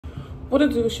What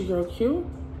it do, it's your girl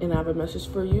Q, and I have a message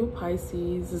for you,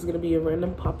 Pisces. This is going to be a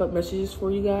random pop-up messages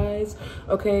for you guys.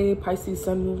 Okay, Pisces,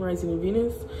 Sun, Moon, Rising, and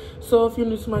Venus. So if you're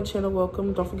new to my channel,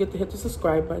 welcome. Don't forget to hit the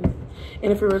subscribe button.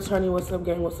 And if you're returning, what's up,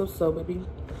 gang? What's up, so baby?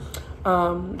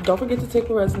 Don't forget to take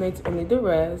what resonates and leave the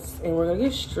rest. And we're going to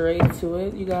get straight to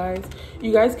it, you guys.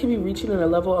 You guys can be reaching in a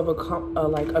level of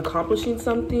accomplishing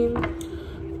something.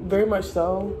 Very much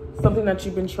so. Something that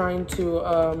you've been trying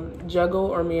to juggle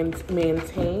or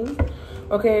maintain.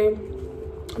 Okay,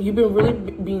 you've been really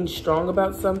being strong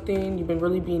about something. You've been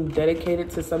really being dedicated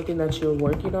to something that you're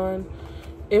working on.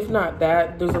 If not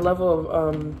that, there's a level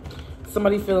of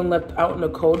somebody feeling left out in the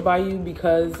cold by you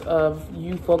because of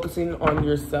you focusing on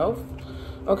yourself.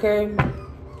 Okay,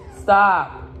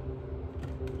 stop.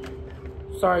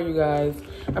 Sorry, you guys.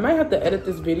 I might have to edit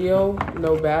this video,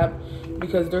 no bad,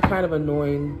 because they're kind of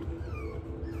annoying.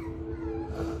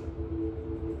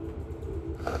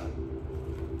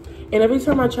 And every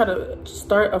time I try to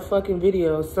start a fucking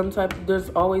video, there's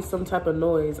always some type of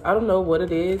noise. I don't know what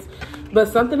it is, but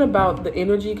something about the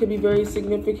energy could be very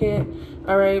significant.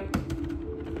 All right,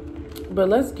 but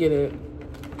let's get it.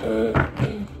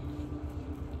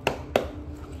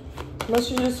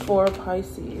 Messages for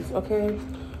Pisces. Okay,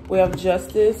 we have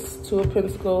Justice, Two of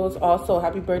Pentacles. Also,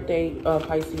 happy birthday,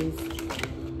 Pisces.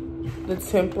 The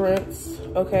Temperance.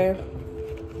 Okay.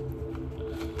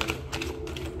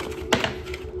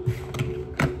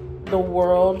 The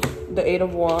World, the Eight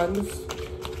of Wands.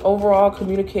 Overall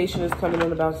communication is coming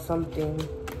in about something.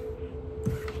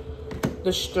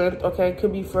 The Strength, okay,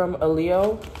 could be from a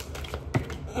Leo.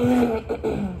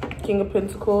 King of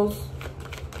Pentacles.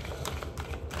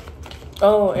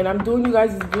 Oh, and I'm doing you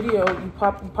guys this video. You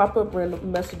pop up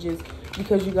random messages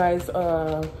because you guys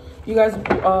were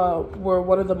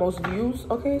one of the most views.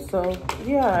 Okay, so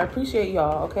yeah, I appreciate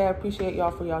y'all. Okay, I appreciate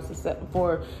y'all for y'all success.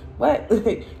 For what?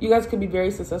 You guys could be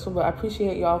very successful, but I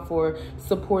appreciate y'all for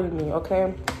supporting me.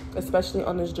 Okay, especially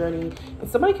on this journey. And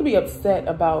somebody could be upset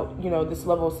about, you know, this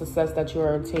level of success that you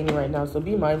are attaining right now, so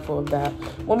be mindful of that.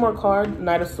 One more card.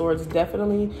 Knight of Swords.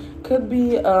 Definitely could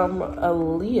be a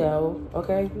Leo.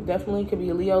 Okay, definitely could be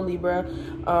a Leo, Libra,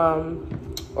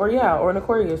 or yeah, or an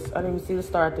Aquarius. I didn't even see the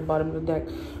star at the bottom of the deck.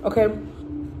 Okay,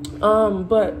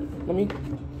 but let me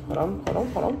hold on.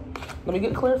 Let me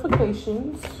get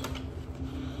clarifications.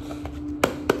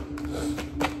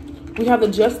 We have the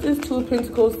Justice, Two of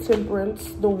Pentacles,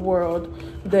 Temperance, the World,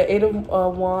 the Eight of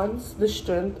Wands, the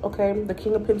Strength. Okay, the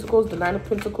King of Pentacles, the Nine of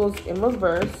Pentacles in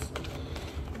reverse,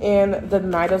 and the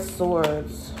Knight of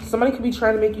Swords. Somebody could be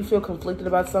trying to make you feel conflicted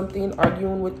about something,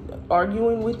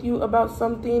 arguing with you about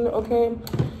something. Okay,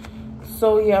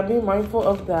 so yeah, be mindful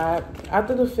of that.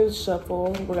 After the fifth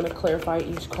shuffle, we're gonna clarify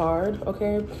each card.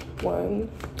 Okay, 1,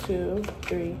 2,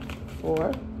 3,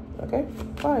 4. Okay,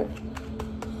 5.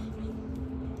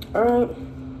 All right,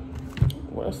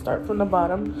 we're gonna start from the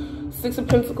bottom. Six of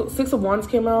Pentacles, Six of Wands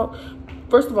came out.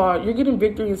 First of all, you're getting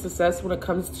victory and success when it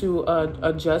comes to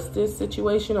a justice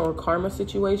situation or karma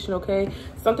situation, okay?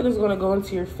 Something is going to go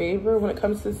into your favor when it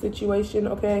comes to the situation,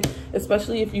 okay?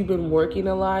 Especially if you've been working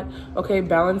a lot, okay?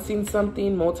 Balancing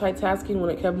something, multitasking when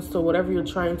it comes to whatever you're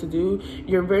trying to do.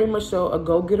 You're very much so a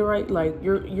go-getter, right? Like,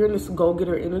 you're in this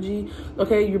go-getter energy,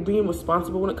 okay? You're being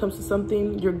responsible when it comes to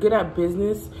something. You're good at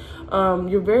business.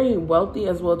 You're very wealthy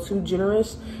as well, too,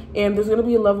 generous. And there's going to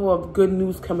be a level of good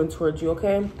news coming towards you,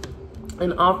 okay?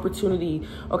 An opportunity.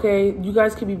 Okay, you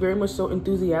guys could be very much so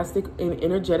enthusiastic and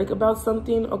energetic about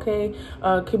something. Okay,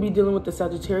 could be dealing with the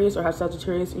Sagittarius or have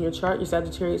Sagittarius in your chart. Your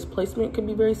Sagittarius placement could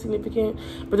be very significant,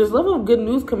 but there's a level of good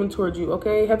news coming towards you.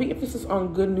 Okay, heavy emphasis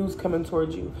on good news coming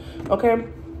towards you. Okay,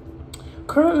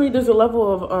 currently there's a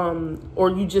level of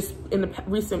or you just in the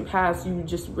recent past you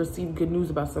just received good news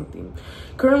about something.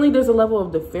 Currently there's a level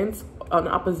of defense on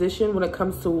opposition when it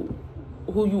comes to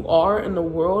who you are in the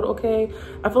world. Okay,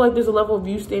 I feel like there's a level of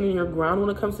you standing your ground when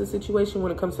it comes to the situation,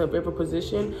 when it comes to a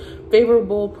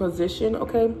favorable position.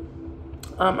 Okay,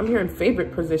 I'm hearing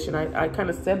favorite position. I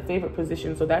kind of said favorite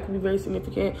position, so that can be very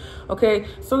significant. Okay,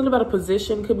 something about a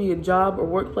position, could be a job or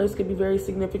workplace, could be very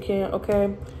significant.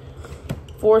 Okay,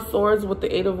 Four Swords with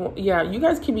the Eight of, yeah, you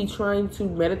guys can be trying to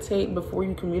meditate before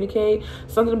you communicate.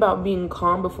 Something about being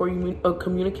calm before you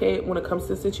communicate when it comes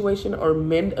to a situation or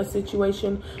mend a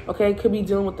situation. Okay, could be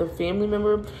dealing with a family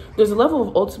member. There's a level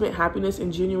of ultimate happiness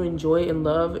and genuine joy and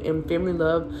love and family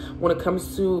love when it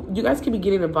comes to, you guys could be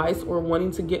getting advice or wanting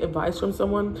to get advice from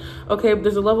someone. Okay,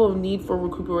 there's a level of need for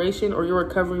recuperation, or you're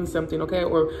recovering something. Okay,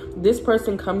 or this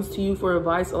person comes to you for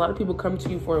advice. A lot of people come to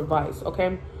you for advice.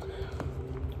 Okay,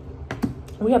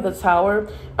 we have the Tower.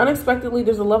 Unexpectedly,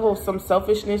 there's a level of some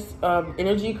selfishness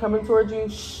energy coming towards you.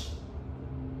 Shh.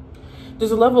 There's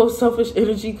a level of selfish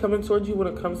energy coming towards you when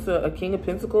it comes to a King of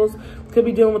Pentacles. Could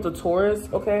be dealing with a Taurus,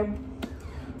 okay?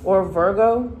 Or a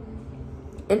Virgo.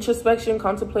 Introspection,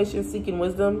 contemplation, seeking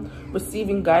wisdom,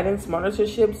 receiving guidance,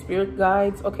 monitorship, spirit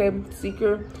guides, okay?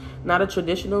 Seeker, not a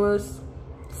traditionalist.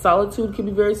 Solitude can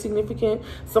be very significant.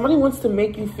 Somebody wants to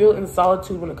make you feel in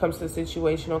solitude when it comes to the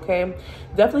situation, okay?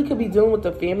 Definitely could be dealing with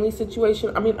the family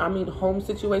situation. I mean home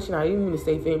situation. I didn't mean to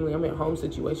say family. I meant home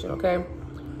situation, okay?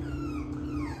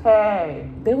 Hey,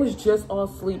 they was just all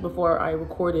asleep before I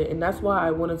recorded, and that's why I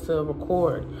wanted to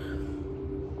record.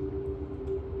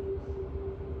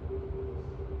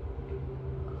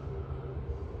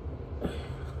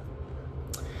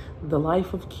 The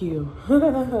life of Q.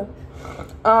 Let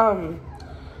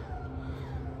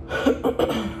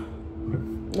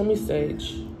me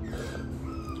sage,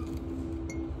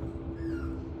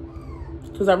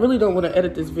 because I really don't want to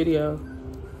edit this video.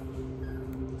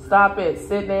 Stop it.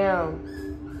 Sit down.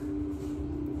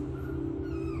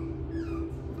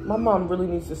 My mom really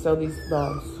needs to sell these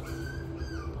dogs.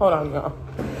 Hold on, y'all.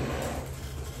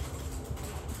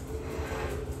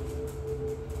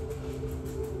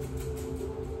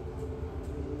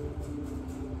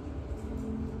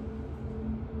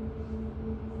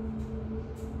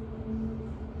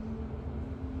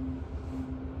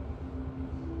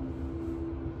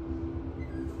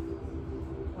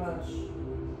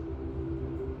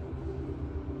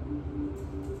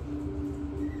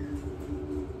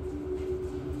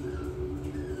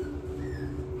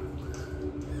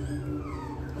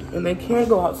 And they can't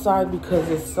go outside because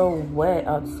it's so wet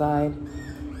outside.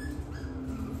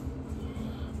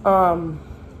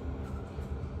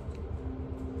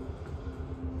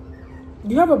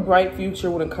 You have a bright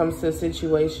future when it comes to a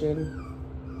situation.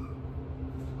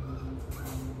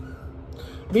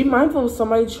 Be mindful of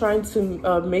somebody trying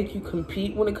to make you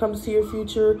compete when it comes to your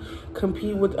future.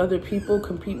 Compete with other people.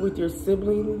 Compete with your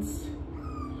siblings.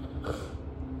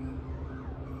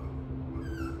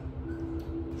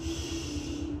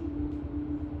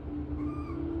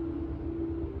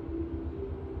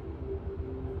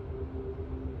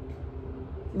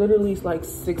 Literally, it's like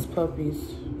 6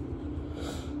 puppies.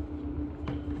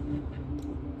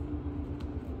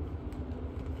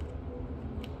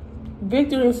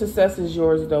 Victory and success is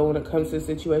yours, though, when it comes to the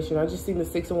situation. I just seen the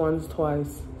 6 of Wands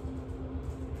twice.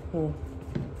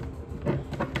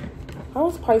 How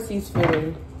is Pisces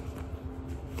feeling?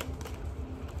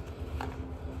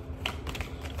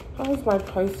 How is my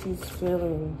Pisces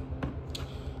feeling?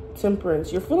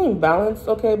 Temperance. You're feeling balanced,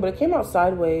 okay, but it came out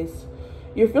sideways.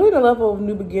 You're feeling a level of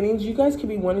new beginnings. You guys could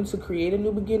be wanting to create a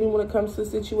new beginning when it comes to the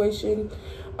situation.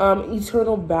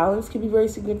 Eternal balance can be very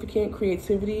significant.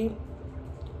 Creativity.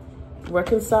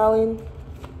 Reconciling.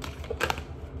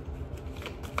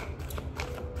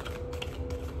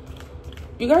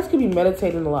 You guys could be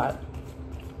meditating a lot.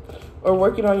 Or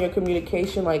working on your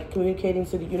communication, like communicating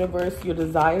to the universe your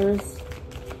desires.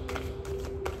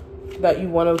 That you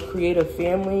want to create a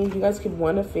family. You guys could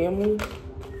want a family.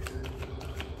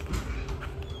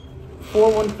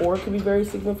 414 could be very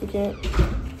significant.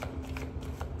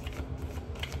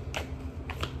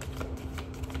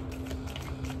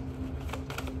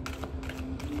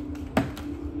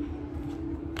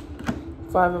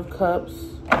 Five of Cups.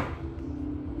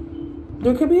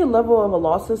 There could be a level of a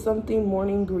loss of something,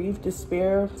 mourning, grief,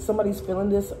 despair. Somebody's feeling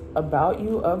this about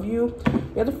you, of you.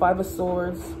 You have the 5 of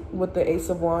Swords with the Ace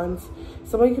of Wands.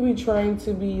 Somebody could be trying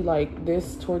to be like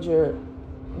this towards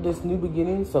this new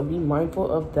beginning, so be mindful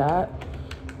of that.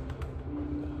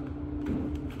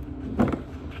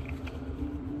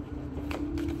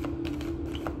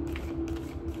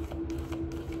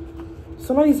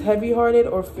 Somebody's heavy-hearted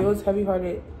or feels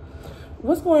heavy-hearted.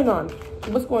 What's going on?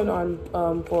 What's going on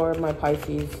for my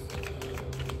Pisces?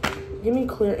 Give me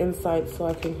clear insight so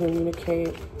I can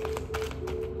communicate.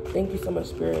 Thank you so much,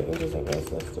 Spirit, Angels, and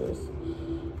Ancestors.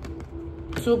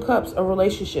 2 of Cups, a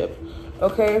relationship,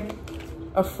 okay?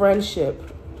 A friendship,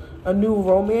 a new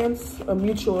romance, a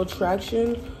mutual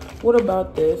attraction. What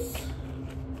about this?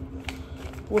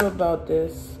 What about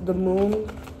this? The Moon.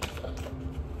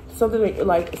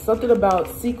 Something about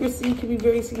secrecy could be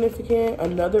very significant.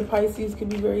 Another Pisces could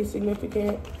be very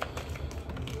significant.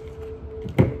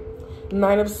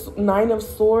 9 of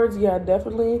Swords, yeah,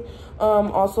 definitely.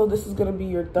 Also, this is going to be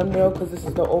your thumbnail because this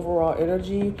is the overall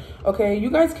energy. Okay, you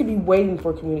guys could be waiting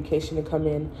for communication to come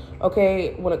in,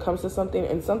 okay, when it comes to something,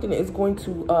 and something is going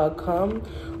to come.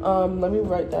 Let me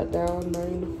write that down.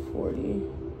 940.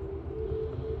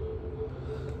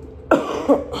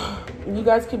 You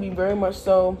guys could be very much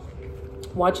so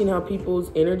watching how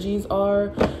people's energies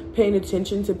are, paying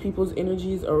attention to people's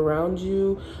energies around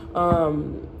you,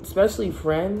 especially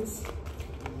friends.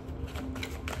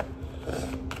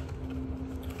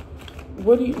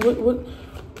 What do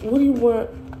you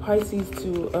want Pisces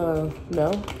to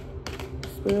know?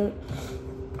 Spirit.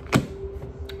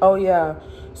 Oh yeah.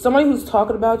 Somebody who's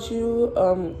talking about you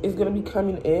is gonna be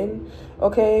coming in,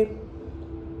 okay?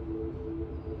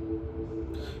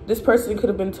 This person could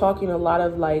have been talking a lot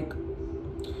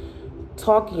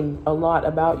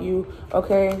about you,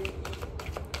 okay?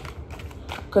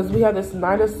 Because we have this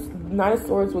Nine of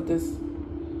Swords with this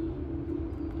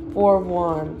Four of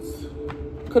Wands.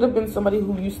 Could have been somebody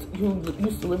who used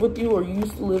to live with you or you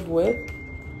used to live with.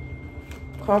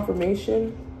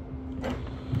 Confirmation.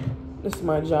 This is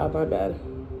my job, my bad.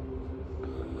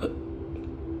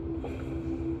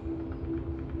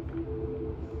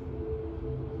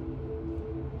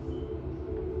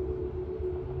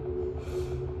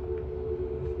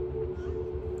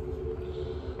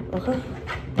 Okay.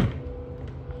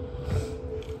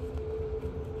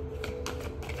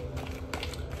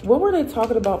 What were they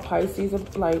talking about, Pisces?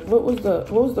 Like, what was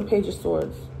the Page of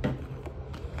Swords?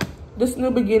 This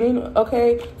new beginning,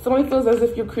 okay? Somebody feels as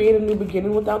if you're creating a new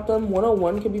beginning without them.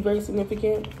 101 can be very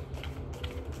significant.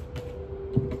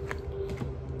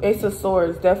 Ace of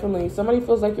Swords, definitely. Somebody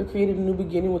feels like you're creating a new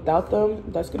beginning without them.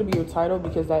 That's going to be your title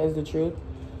because that is the truth.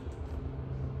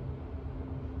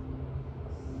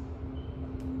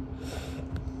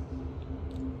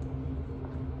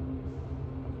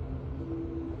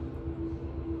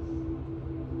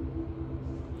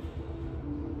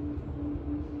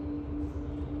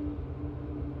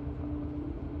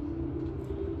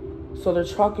 So they're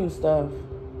talking stuff.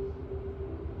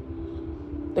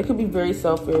 They could be very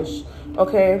selfish,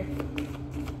 okay?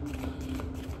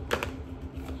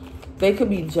 They could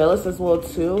be jealous as well,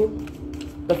 too.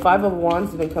 The Five of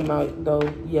Wands didn't come out, though,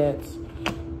 yet.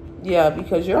 Yeah,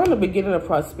 because you're on the beginning of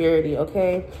prosperity,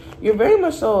 okay? You're very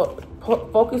much so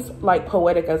focused, like,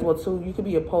 poetic as well, too. You could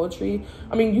be a poetry.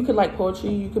 I mean, you could like poetry.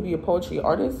 You could be a poetry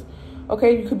artist.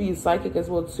 Okay, you could be a psychic as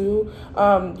well, too.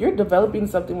 You're developing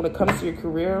something when it comes to your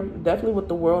career. Definitely with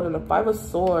the World and the Five of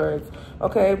Swords.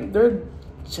 Okay, they're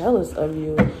jealous of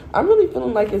you. I'm really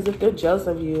feeling like as if they're jealous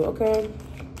of you, okay?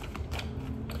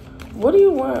 What do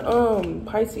you want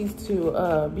Pisces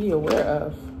to be aware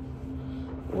of?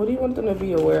 What do you want them to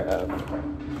be aware of?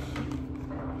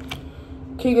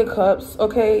 King of Cups,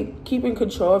 okay? Keeping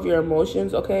control of your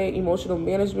emotions, okay? Emotional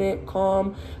management,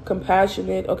 calm,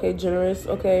 compassionate, okay? Generous,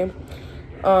 okay?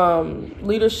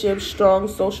 Leadership, strong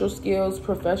social skills,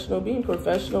 professional, being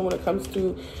professional when it comes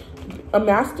to a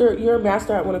master. You're a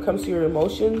master at when it comes to your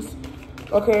emotions,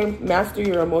 okay? Master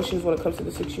your emotions when it comes to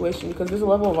the situation because there's a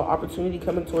level of opportunity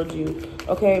coming towards you,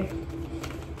 okay?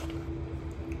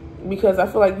 Because I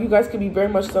feel like you guys can be very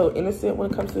much so innocent when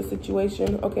it comes to the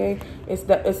situation, okay?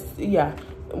 Yeah.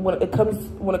 When it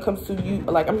comes to you,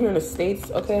 like I'm here in the States,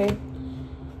 okay?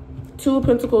 Two of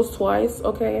Pentacles twice,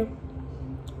 okay?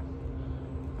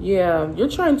 Yeah, you're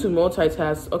trying to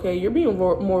multitask, okay? You're being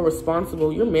more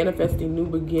responsible. You're manifesting new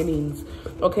beginnings,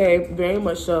 okay? Very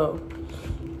much so.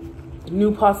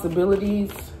 New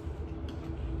possibilities.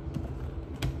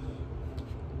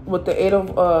 With the Eight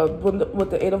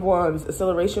of Wands,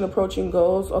 acceleration, approaching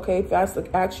goals, okay? Fast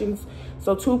actions.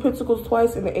 So Two of Pentacles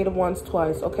twice and the Eight of Wands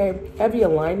twice, okay? Heavy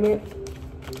alignment.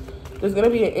 There's going to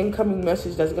be an incoming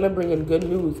message that's going to bring in good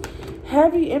news.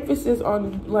 Heavy emphasis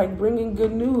on like bringing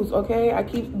good news, okay?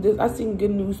 I've seen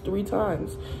good news 3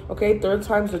 times, okay? 3rd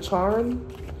time's a charm.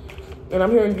 And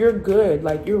I'm hearing you're good,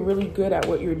 like you're really good at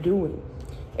what you're doing.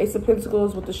 Ace of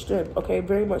Pentacles with the Strength, okay?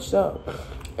 Very much so.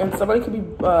 And somebody could be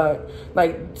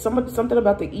like something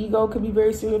about the ego could be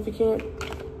very significant,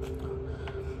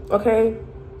 okay?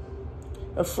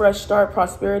 A fresh start,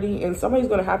 prosperity, and somebody's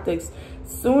gonna have to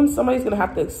somebody's gonna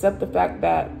have to accept the fact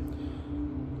that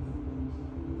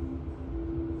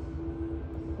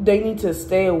they need to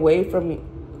stay away from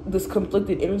this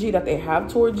conflicted energy that they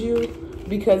have towards you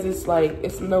because it's like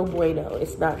it's no bueno.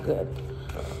 It's not good.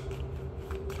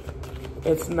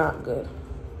 It's not good.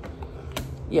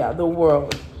 Yeah, the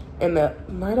World. And the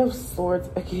Knight of Swords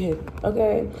again,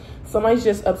 okay? Somebody's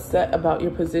just upset about your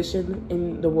position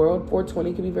in the world.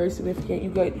 420 could be very significant.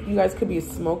 You guys could be a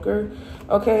smoker,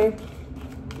 okay?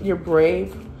 You're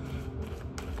brave.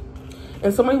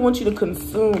 And somebody wants you to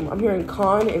consume. I'm hearing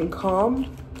con and calm.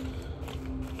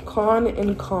 Con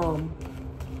and calm.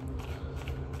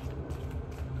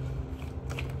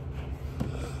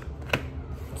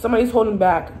 Somebody's holding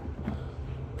back,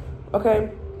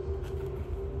 okay?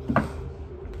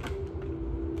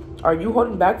 Are you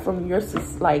holding back from your,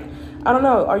 like, I don't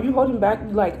know. Are you holding back?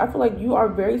 Like, I feel like you are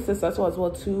very successful as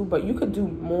well, too. But you could do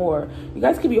more. You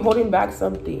guys could be holding back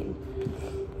something.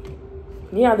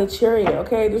 Yeah, the Chariot,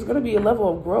 okay? There's going to be a level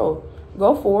of growth.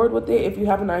 Go forward with it if you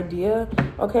have an idea,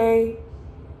 okay?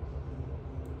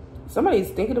 somebody's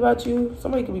thinking about you.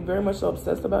 Somebody could be very much so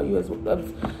obsessed about you,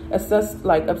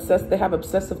 obsessed. They have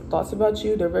obsessive thoughts about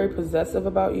you. They're very possessive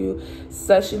about you.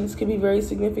 Sessions can be very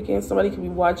significant. Somebody could be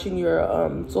watching your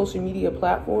social media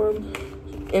platform,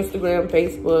 Instagram,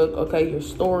 Facebook, okay, your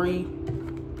story.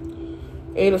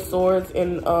 8 of Swords,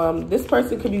 and this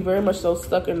person could be very much so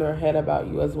stuck in their head about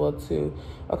you as well too.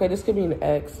 Okay, this could be an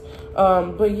ex.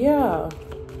 But yeah,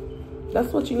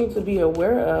 that's what you need to be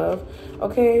aware of.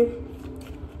 Okay,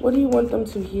 what do you want them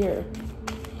to hear?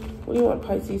 What do you want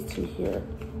Pisces to hear?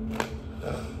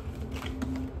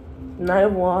 Knight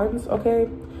of Wands. Okay,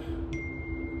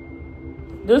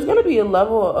 there's gonna be a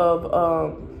level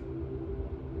of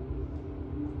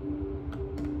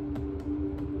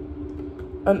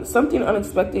something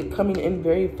unexpected coming in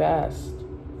very fast.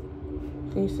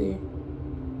 Can you see?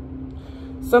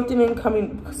 Something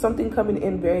coming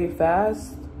in very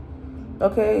fast.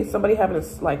 Okay, somebody having a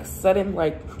sudden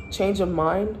change of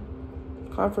mind.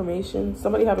 Confirmation.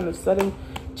 Somebody having a sudden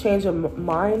change of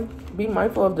mind. Be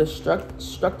mindful of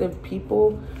destructive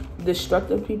people.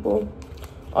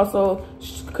 Also,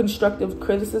 constructive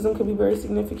criticism could be very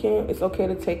significant. It's okay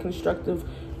to take constructive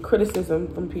criticism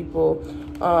from people.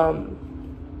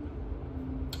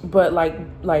 But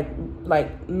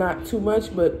not too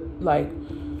much, but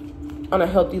on a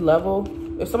healthy level.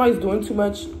 If somebody's doing too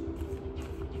much,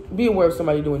 be aware of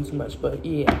somebody doing too much. But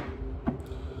yeah.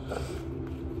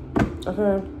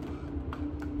 Okay.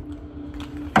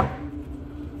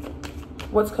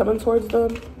 What's coming towards them?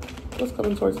 What's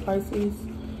coming towards Pisces?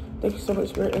 Thank you so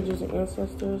much for your angels and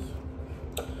ancestors.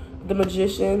 The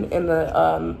Magician and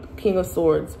the King of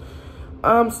Swords.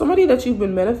 Somebody that you've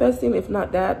been manifesting. If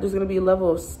not that, there's going to be a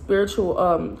level of spiritual,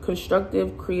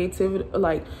 constructive creativity,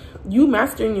 you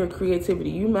mastering your creativity,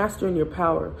 you mastering your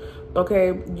power.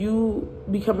 Okay, you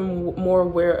becoming more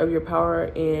aware of your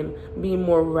power and being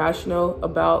more rational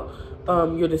about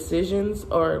your decisions,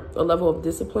 or a level of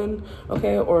discipline,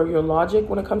 okay, or your logic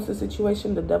when it comes to the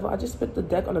situation. The Devil, I just spit the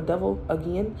deck on the Devil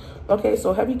again. Okay,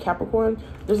 so heavy Capricorn,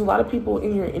 there's a lot of people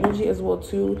in your energy as well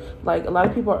too. A lot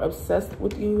of people are obsessed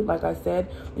with you. Like I said,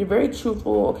 you're very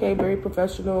truthful, okay, very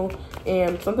professional,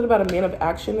 and something about a man of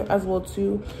action as well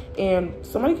too. And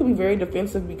somebody could be very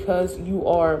defensive because you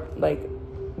are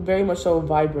very much so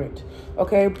vibrant.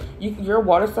 Okay, you're a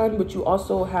water sign, but you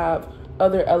also have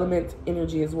other element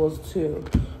energy as well too.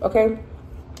 Okay,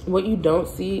 what you don't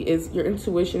see is your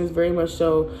intuition is very much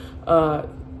so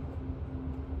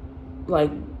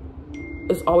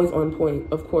it's always on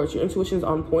point. Of course, your intuition is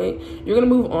on point. You're gonna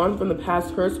move on from the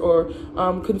past hurts, or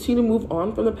continue to move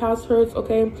on from the past hurts,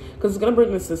 okay, because it's gonna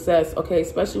bring you success, okay,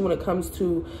 especially when it comes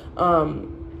to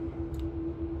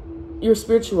your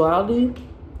spirituality,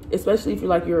 especially if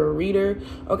you're a reader,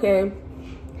 okay.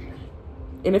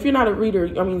 And if you're not a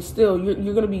reader, I mean, still,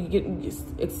 you're going to be getting,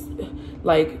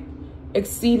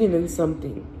 exceeding in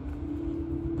something.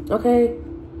 Okay?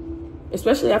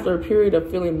 Especially after a period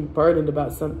of feeling burdened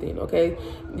about something, okay?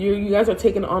 You guys are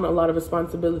taking on a lot of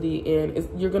responsibility, and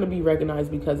you're going to be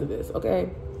recognized because of this, okay?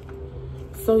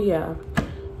 So, yeah.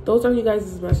 Those are you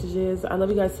guys' messages. I love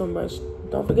you guys so much.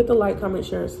 Don't forget to like, comment,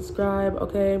 share, and subscribe,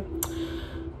 okay?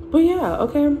 But, yeah,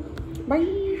 okay?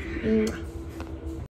 Bye.